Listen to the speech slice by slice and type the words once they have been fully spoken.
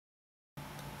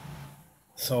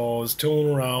So I was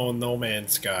tooling around with No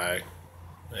Man's Sky,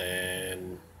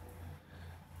 and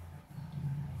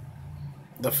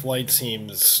the flight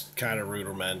seems kind of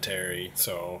rudimentary,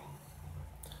 so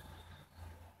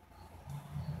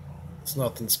it's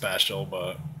nothing special,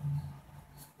 but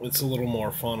it's a little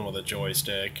more fun with a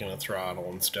joystick and a throttle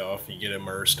and stuff. You get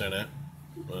immersed in it,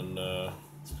 and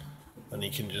then you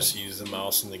can just use the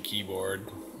mouse and the keyboard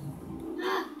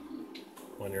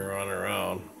when you're running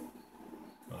around.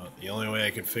 The only way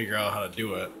I could figure out how to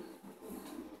do it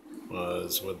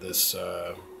was with this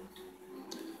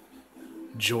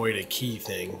joy to key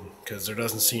thing, because there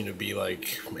doesn't seem to be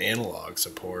like analog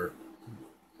support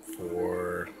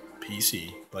for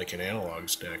PC, like an analog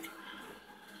stick.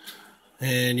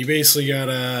 And you basically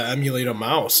gotta emulate a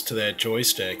mouse to that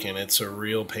joystick, and it's a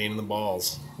real pain in the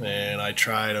balls. And I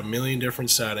tried a million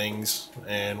different settings,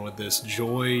 and with this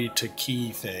joy to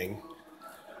key thing,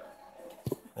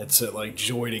 it's at like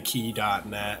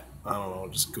joytokey.net. I don't know,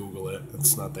 just Google it.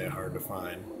 It's not that hard to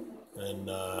find. And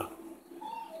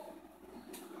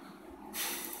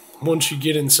once you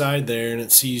get inside there and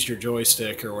it sees your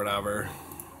joystick or whatever,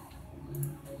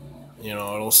 you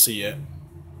know, it'll see it.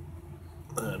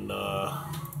 And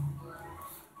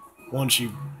once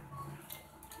you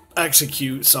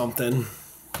execute something,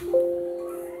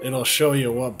 it'll show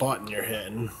you what button you're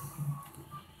hitting.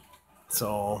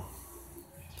 So,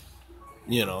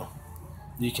 you know,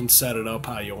 you can set it up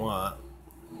how you want.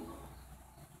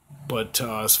 But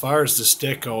as far as the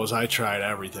stick goes, I tried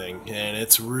everything, and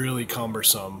it's really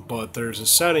cumbersome. But there's a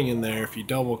setting in there, if you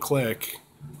double click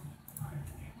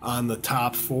on the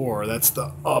top four, that's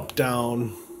the up,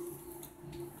 down,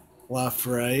 left,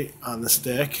 right on the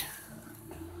stick.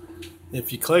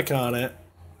 If you click on it,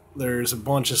 there's a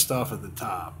bunch of stuff at the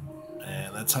top,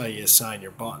 and that's how you assign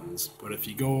your buttons. But if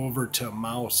you go over to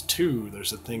mouse 2,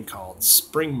 there's a thing called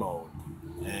spring mode,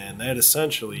 and that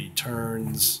essentially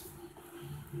turns...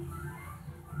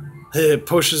 it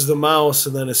pushes the mouse,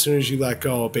 and then as soon as you let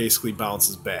go, it basically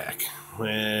bounces back.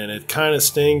 And it kind of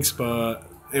stinks, but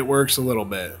it works a little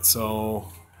bit.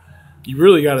 So you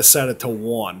really got to set it to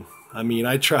 1. I mean,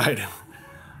 I tried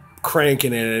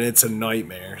cranking it, and it's a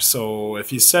nightmare. So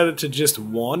if you set it to just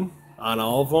 1 on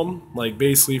all of them, like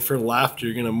basically for left,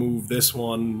 you're going to move this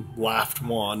one left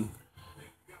 1.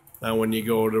 Then when you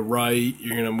go to right,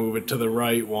 you're going to move it to the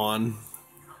right 1.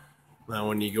 Now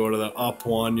when you go to the up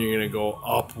 1, you're going to go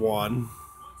up 1,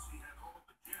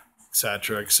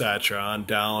 etc., etc. On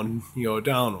down, you go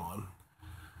down 1.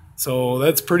 So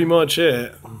that's pretty much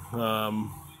it.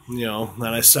 You know,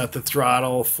 then I set the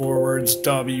throttle forwards,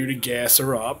 W to gas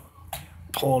her up,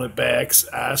 pulling it back,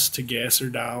 S to gas her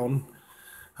down.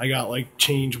 I got like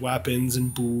change weapons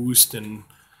and boost and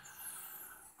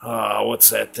what's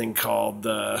that thing called?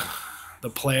 The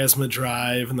plasma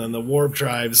drive, and then the warp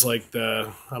drive's like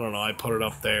the, I don't know, I put it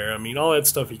up there. I mean, all that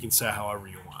stuff you can set however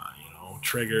you want, you know,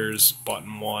 triggers,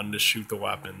 button 1 to shoot the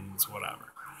weapons,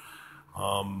 whatever.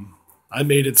 I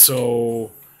made it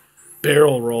so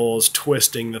barrel roll is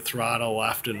twisting the throttle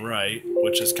left and right,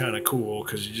 which is kind of cool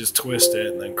because you just twist it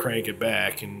and then crank it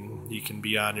back and you can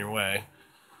be on your way.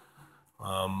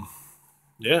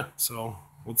 Yeah, so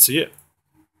let's see it.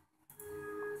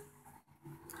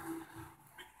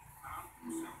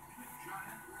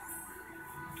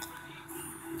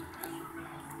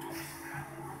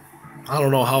 I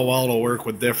don't know how well it'll work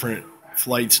with different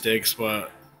flight sticks,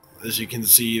 but as you can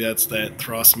see, that's that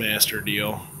Thrustmaster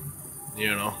deal, you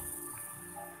know.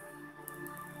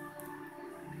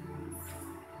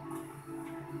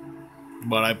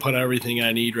 But I put everything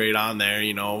I need right on there,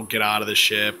 you know, get out of the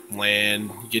ship, land,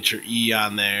 get your E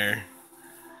on there,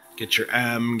 get your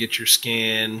M, get your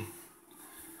scan,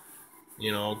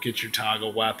 you know, get your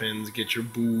toggle weapons, get your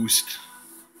boost,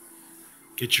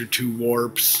 get your 2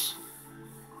 warps.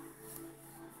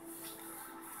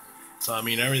 So, I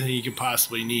mean, everything you could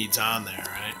possibly need's on there,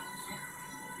 right?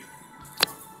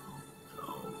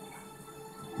 So,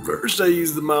 first I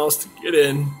use the mouse to get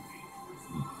in.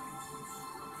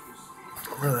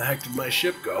 Where the heck did my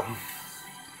ship go?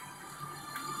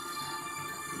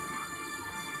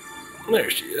 There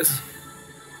she is.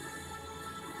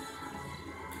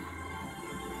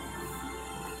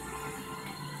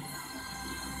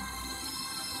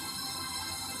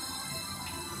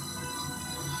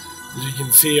 As you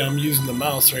can see, I'm using the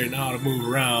mouse right now to move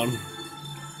around.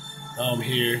 Now I'm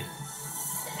here.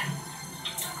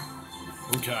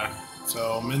 Okay,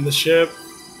 so I'm in the ship.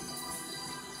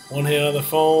 One hand on the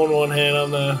phone, one hand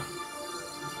on the...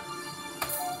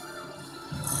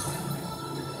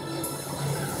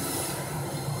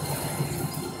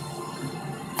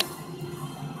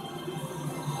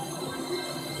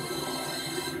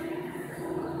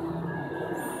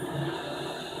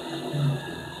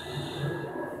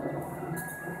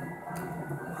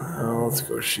 let's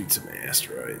go shoot some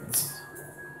asteroids.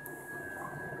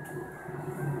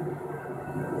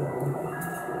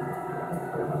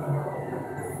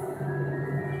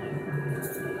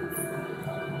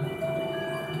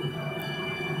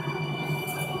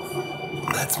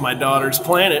 That's my daughter's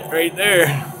planet right there.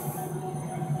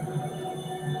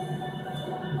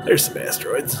 There's some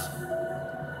asteroids.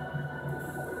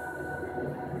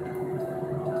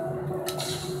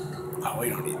 Oh, we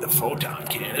don't need the photon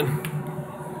cannon.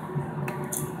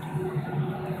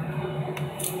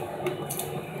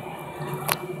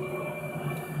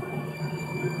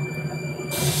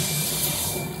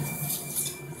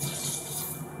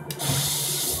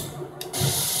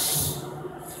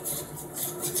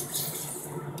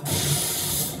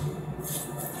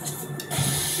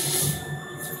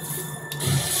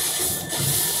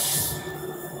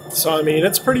 So, I mean,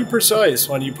 it's pretty precise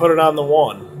when you put it on the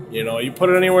one. You know, you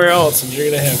put it anywhere else and you're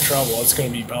going to have trouble. It's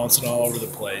going to be bouncing all over the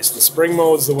place. The spring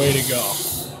mode's the way to go,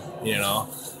 you know.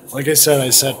 Like I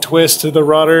said twist to the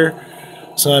rudder.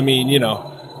 So, I mean, you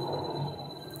know,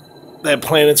 that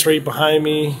planet's right behind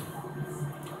me.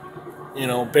 You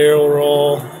know, barrel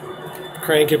roll,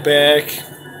 crank it back.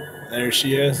 There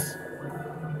she is.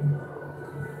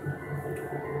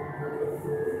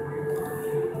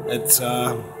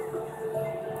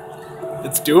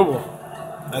 It's doable,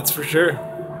 that's for sure.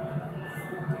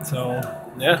 So,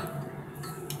 yeah.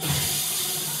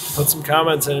 Put some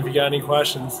comments in if you got any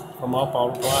questions. Come up,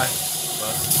 I'll reply.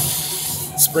 But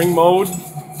spring mode,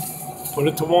 put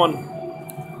it to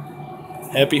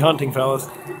 1. Happy hunting, fellas.